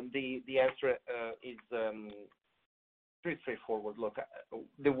 the answer is pretty straightforward. Look,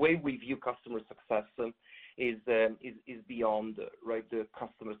 the way we view customer success is beyond, right, the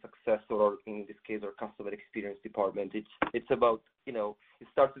customer success, or in this case, our customer experience department. It's about, it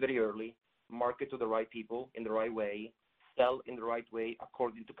starts very early, market to the right people in the right way, sell in the right way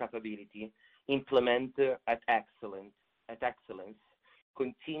according to capability, implement at excellence,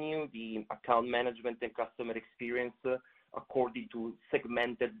 continue the account management and customer experience according to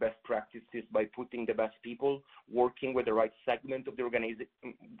segmented best practices by putting the best people, working with the right segment of the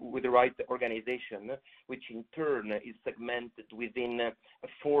organization, which in turn is segmented within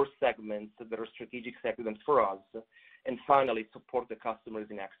 4 segments that are strategic segments for us, and finally support the customers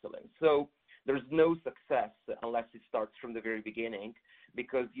in excellence. So there's no success unless it starts from the very beginning,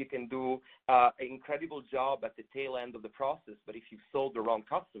 because you can do an incredible job at the tail end of the process, but if you've sold the wrong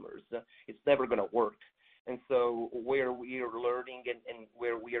customers, it's never going to work. And so where we are learning and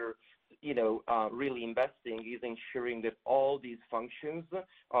where we are, really investing is ensuring that all these functions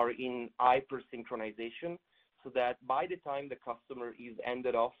are in hyper-synchronization, so that by the time the customer is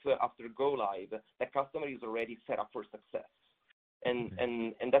ended off after go live, the customer is already set up for success. And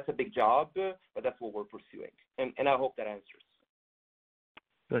that's a big job, but that's what we're pursuing. And I hope that answers.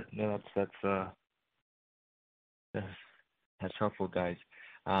 Good. No, that's helpful, guys.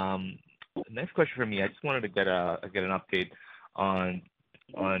 Next question for me. I just wanted to get an update on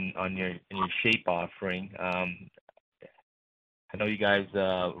your Shape offering. I know you guys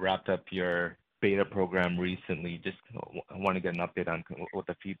wrapped up your beta program recently. Just want to get an update on what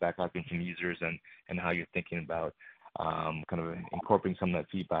the feedback has been from users and how you're thinking about kind of incorporating some of that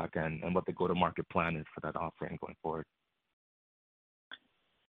feedback and what the go-to-market plan is for that offering going forward.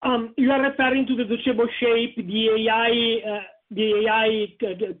 You are referring to the Docebo Shape, the AI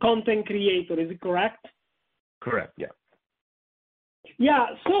content creator, is it correct? Correct, yeah. Yeah,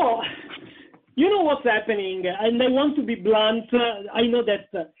 so you know what's happening, and I want to be blunt. I know that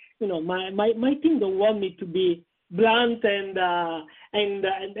my team don't want me to be blunt, and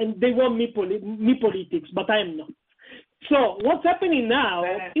they want me politics, but I am not. So what's happening now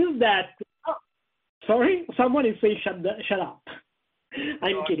is that sorry, someone is saying shut up.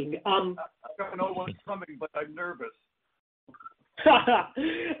 I'm kidding. I don't know what's coming, but I'm nervous.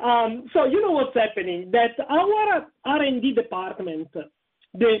 So you know what's happening, that our R&D department,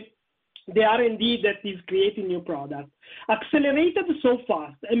 the R&D that is creating new products, accelerated so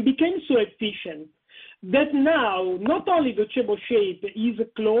fast and became so efficient that now not only Docebo Shape is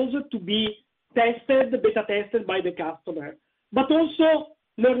close to be beta tested by the customer, but also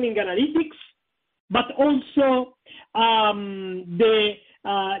learning analytics, but also the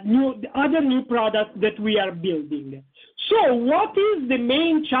other new products that we are building. So what is the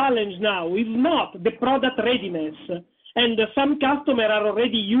main challenge now is not the product readiness, and some customers are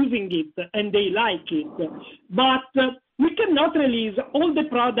already using it and they like it, but we cannot release all the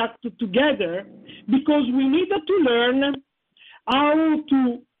products together because we need to learn how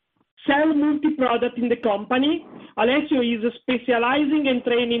to sell multi-product in the company. Alessio is specializing and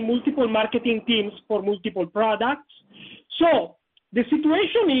training multiple marketing teams for multiple products. So the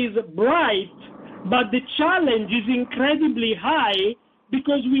situation is bright, but the challenge is incredibly high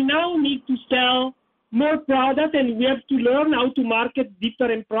because we now need to sell more product and we have to learn how to market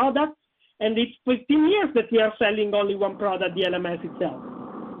different products. And it's 15 years that we are selling only one product, the LMS itself.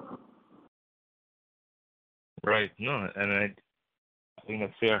 Right. No, and I think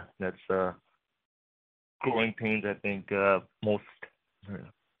that's fair. That's growing pains. I think most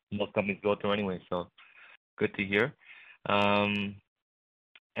companies go through anyway. So good to hear. And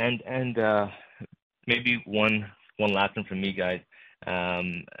maybe one last one from me, guys.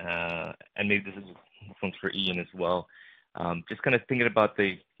 And maybe this one's for Ian as well. Just kind of thinking about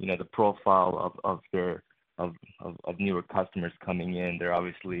the profile of newer customers coming in. They're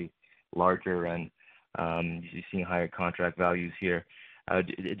obviously larger and you're seeing higher contract values here.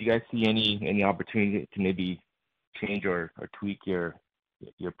 Did you guys see any opportunity to maybe change or tweak your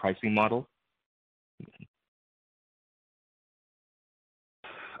pricing model?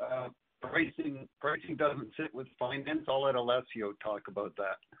 Pricing doesn't sit with finance. I'll let Alessio talk about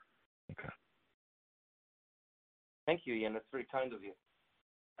that. Okay. Thank you, Ian. That's very kind of you.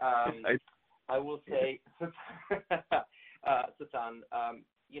 I will say, Satan,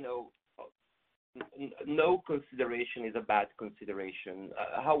 no consideration is a bad consideration.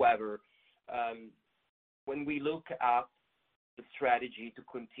 However, when we look at the strategy to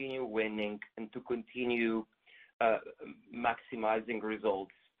continue winning and to continue maximizing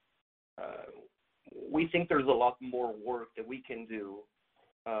results, we think there's a lot more work that we can do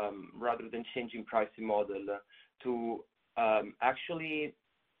rather than changing pricing model to actually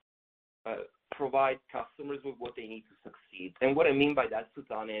provide customers with what they need to succeed. And what I mean by that,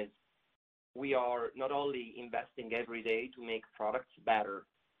 Sutan, is we are not only investing every day to make products better,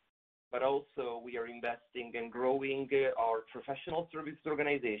 but also we are investing and growing our professional services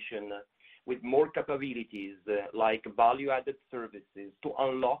organization with more capabilities like value-added services to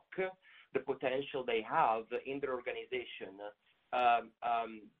unlock the potential they have in their organization.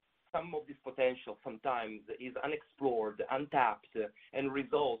 Some of this potential sometimes is unexplored, untapped, and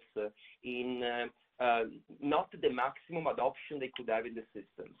results in not the maximum adoption they could have in the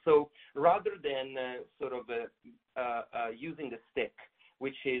system. So rather than using the stick,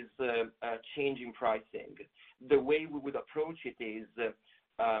 which is changing pricing, the way we would approach it is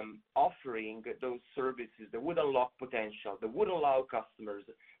offering those services that would unlock potential, that would allow customers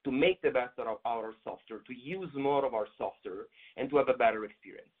to make the best out of our software, to use more of our software, and to have a better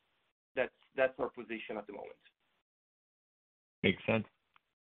experience. That's our position at the moment. Makes sense.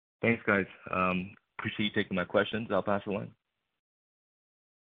 Thanks, guys. Appreciate you taking my questions. I'll pass the line.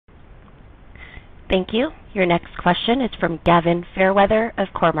 Thank you. Your next question is from Gavin Fairweather of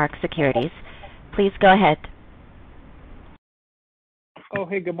Cormark Securities. Please go ahead. Oh,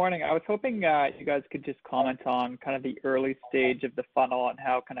 hey, good morning. I was hoping you guys could just comment on kind of the early stage of the funnel and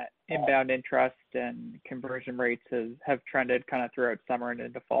how kind of inbound interest and conversion rates have trended kind of throughout summer and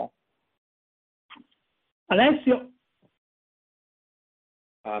into fall. Alessio.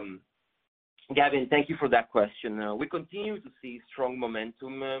 Gavin, thank you for that question. We continue to see strong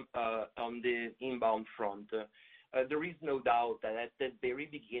momentum on the inbound front. There is no doubt that at the very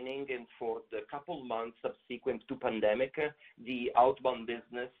beginning and for the couple months subsequent to pandemic, the outbound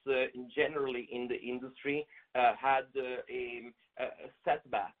business generally in the industry had a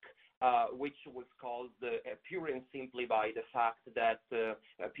setback, which was caused pure and simply by the fact that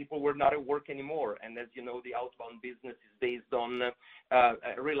people were not at work anymore. And as you know, the outbound business is based on,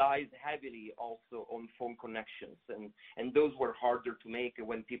 relies heavily also on phone connections. And those were harder to make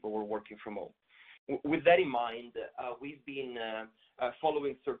when people were working from home. With that in mind, we've been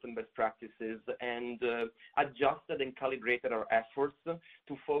following certain best practices and adjusted and calibrated our efforts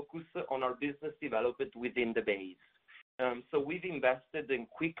to focus on our business development within the base. So we've invested and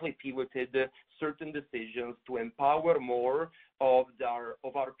quickly pivoted certain decisions to empower more of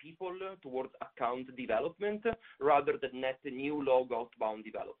our people towards account development rather than net new logo outbound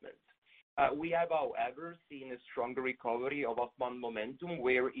development. We have, however, seen a stronger recovery of outbound momentum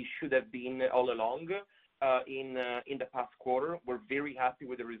where it should have been all along in the past quarter. We're very happy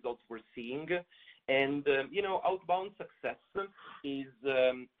with the results we're seeing. And, outbound success is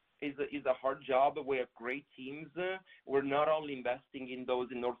a hard job. We have great teams. We're not only investing in those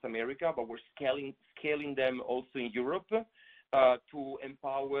in North America, but we're scaling them also in Europe to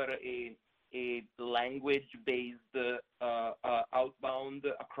empower a language-based outbound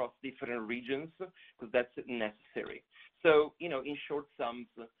across different regions, because that's necessary. So, in short sums,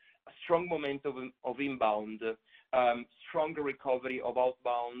 a strong momentum of inbound, stronger recovery of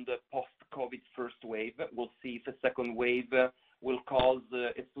outbound post-COVID first wave. We'll see if a second wave will cause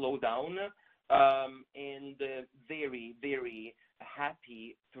a slowdown, and very, very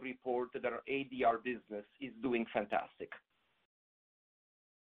happy to report that our ADR business is doing fantastic.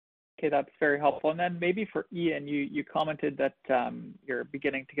 Okay, that's very helpful. And then maybe for Ian, you commented that you're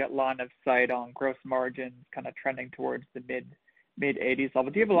beginning to get line of sight on gross margins kind of trending towards the mid 80s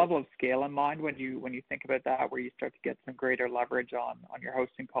level. Do you have a level of scale in mind when you think about that, where you start to get some greater leverage on your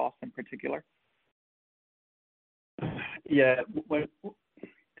hosting costs in particular? Yeah, when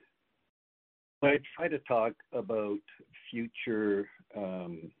I try to talk about future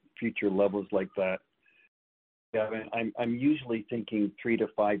levels like that, yeah, I'm usually thinking 3 to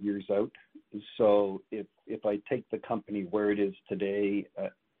 5 years out. So if I take the company where it is today,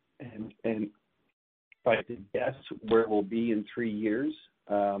 and if I could guess where we'll be in 3 years,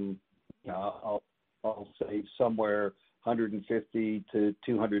 I'll say somewhere $150 to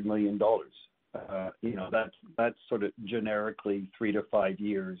 $200 million. That's sort of generically 3 to 5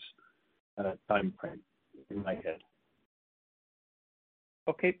 years time frame in my head.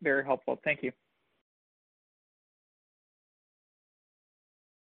 Okay, very helpful. Thank you.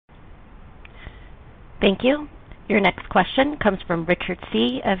 Thank you. Your next question comes from Richard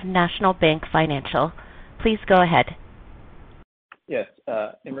Tse of National Bank Financial. Please go ahead. Yes.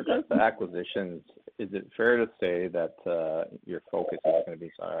 In regards to acquisitions, is it fair to say that your focus is going to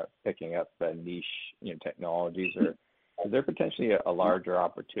be picking up niche, technologies, or is there potentially a larger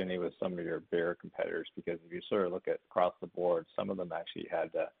opportunity with some of your bigger competitors? Because if you sort of look at across the board, some of them actually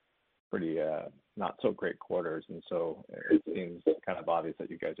had pretty not so great quarters, and so it seems kind of obvious that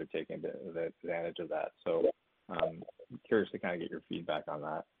you guys are taking advantage of that. So I'm curious to kind of get your feedback on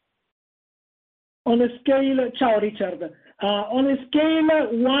that. On a scale, ciao Richard. On a scale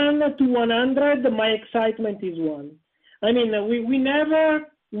 1 to 100, my excitement is 1. I mean, we never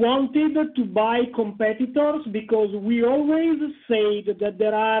wanted to buy competitors because we always said that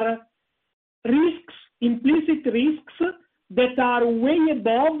there are risks, implicit risks, that are way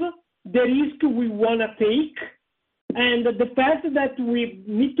above the risk we want to take. And the fact that we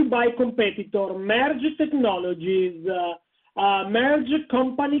need to buy competitor, merge technologies, merge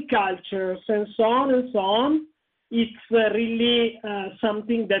company cultures, and so on, it's really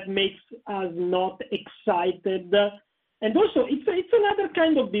something that makes us not excited. And also, it's another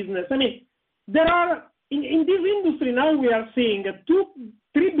kind of business. I mean, there are, in this industry now we are seeing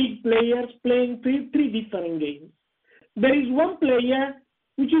three big players playing three different games. There is one player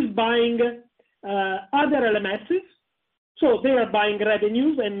which is buying other LMSs. So they are buying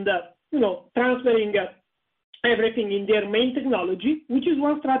revenues and, transferring everything in their main technology, which is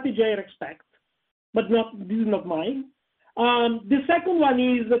one strategy I respect, but this is not mine. The second one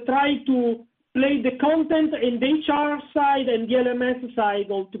is try to play the content and the HR side and the LMS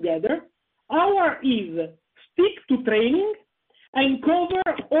side all together. Our is stick to training and cover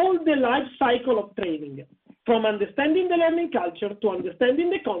all the life cycle of training, from understanding the learning culture to understanding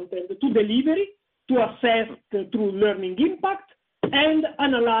the content to delivery to assess through learning impact and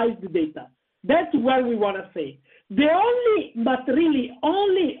analyze the data. That's where we want to say. The only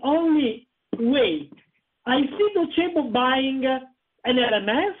way I see Docebo buying an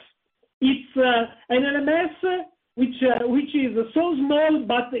LMS, it's an LMS which is so small,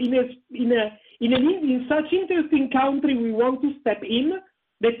 but in such interesting country we want to step in,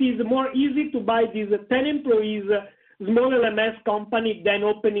 that is more easy to buy this 10 employees small LMS company than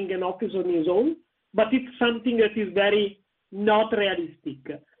opening an office on his own, but it's something that is very not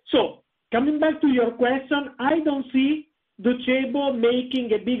realistic. So, coming back to your question, I don't see Docebo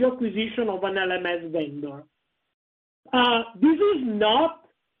making a big acquisition of an LMS vendor. This is not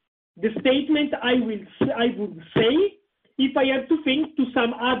the statement I would say if I had to think to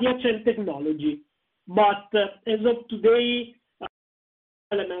some adjacent technology. But as of today,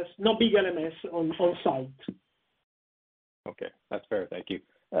 LMS, no big LMS on site. Okay, that's fair. Thank you.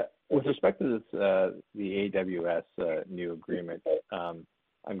 With respect to this, the AWS new agreement,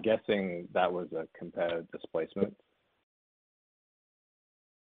 I'm guessing that was a competitive displacement.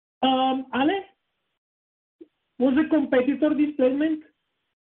 Ale, was a competitor displacement?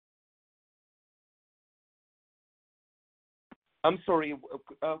 I'm sorry.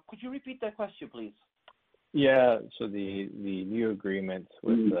 Could you repeat that question, please? Yeah. So the new agreement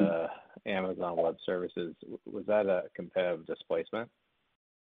with Amazon Web Services, was that a competitive displacement?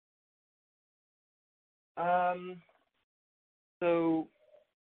 So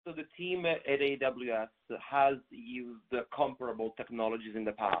the team at AWS has used comparable technologies in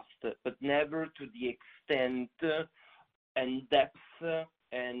the past, but never to the extent and depth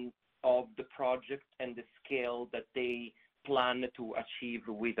and of the project and the scale that they plan to achieve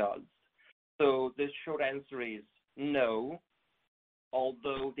with us. So the short answer is no,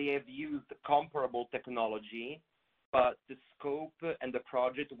 although they have used comparable technology, but the scope and the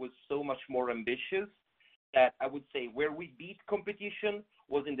project was so much more ambitious that I would say where we beat competition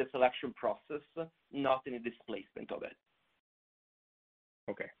was in the selection process, not in the displacement of it.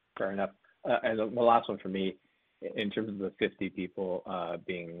 Okay, fair enough. And the last one for me, in terms of the 50 people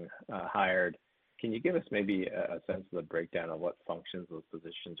being hired, can you give us maybe a sense of the breakdown of what functions those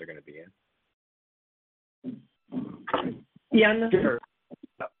positions are going to be in? Ian? Sure.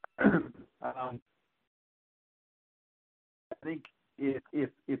 I think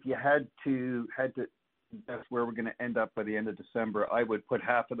if you had to guess where we're going to end up by the end of December, I would put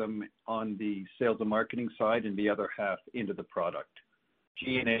half of them on the sales and marketing side and the other half into the product.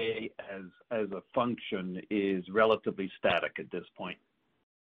 G&A as a function is relatively static at this point.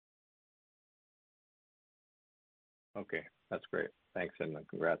 Okay, that's great. Thanks, and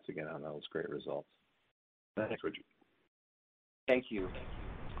congrats again on those great results. Thanks, Richard. Thank you.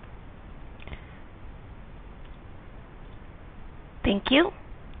 Thank you.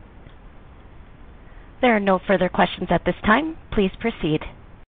 There are no further questions at this time. Please proceed.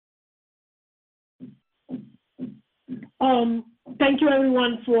 Thank you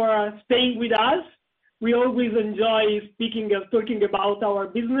everyone for staying with us. We always enjoy talking about our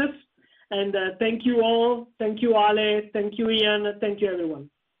business. And thank you all. Thank you, Ale. Thank you, Ian. Thank you, everyone.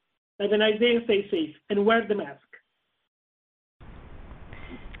 Have a nice day and stay safe. And wear the mask.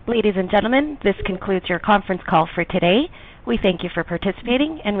 Ladies and gentlemen, this concludes your conference call for today. We thank you for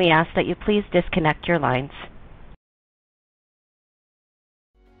participating, and we ask that you please disconnect your lines.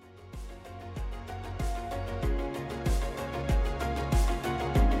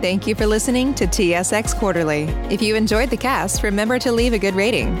 Thank you for listening to TSX Quarterly. If you enjoyed the cast, remember to leave a good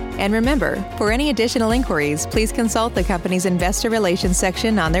rating. And remember, for any additional inquiries, please consult the company's investor relations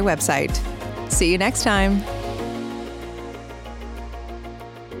section on their website. See you next time.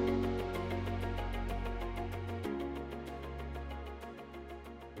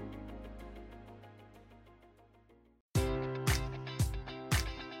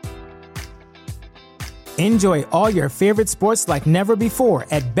 Enjoy all your favorite sports like never before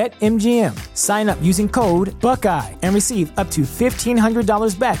at BetMGM. Sign up using code Buckeye and receive up to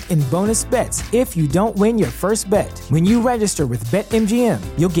 $1,500 back in bonus bets if you don't win your first bet. When you register with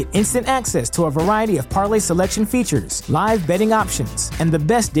BetMGM, you'll get instant access to a variety of parlay selection features, live betting options, and the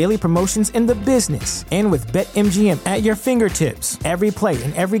best daily promotions in the business. And with BetMGM at your fingertips, every play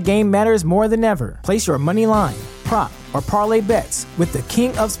and every game matters more than ever. Place your money line, prop, or parlay bets with the king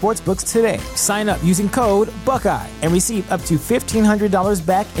of sportsbooks today. Sign up using code Buckeye and receive up to $1,500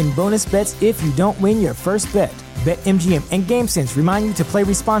 back in bonus bets if you don't win your first bet. BetMGM and GameSense remind you to play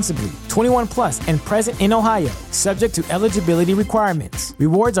responsibly. 21 plus and present in Ohio, subject to eligibility requirements.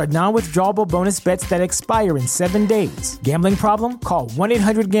 Rewards are non-withdrawable bonus bets that expire in 7 days. Gambling problem? Call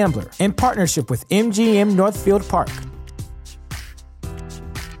 1-800-GAMBLER in partnership with MGM Northfield Park.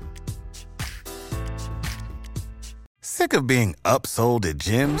 Sick of being upsold at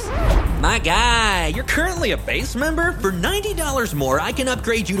gyms? My guy, you're currently a base member? For $90 more, I can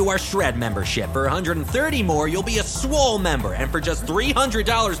upgrade you to our Shred membership. For $130 more, you'll be a Swole member. And for just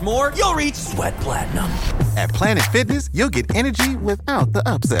 $300 more, you'll reach Sweat Platinum. At Planet Fitness, you'll get energy without the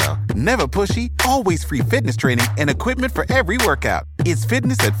upsell. Never pushy, always free fitness training and equipment for every workout. It's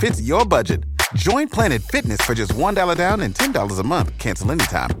fitness that fits your budget. Join Planet Fitness for just $1 down and $10 a month. Cancel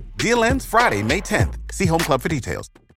anytime. Deal ends Friday, May 10th. See Home Club for details.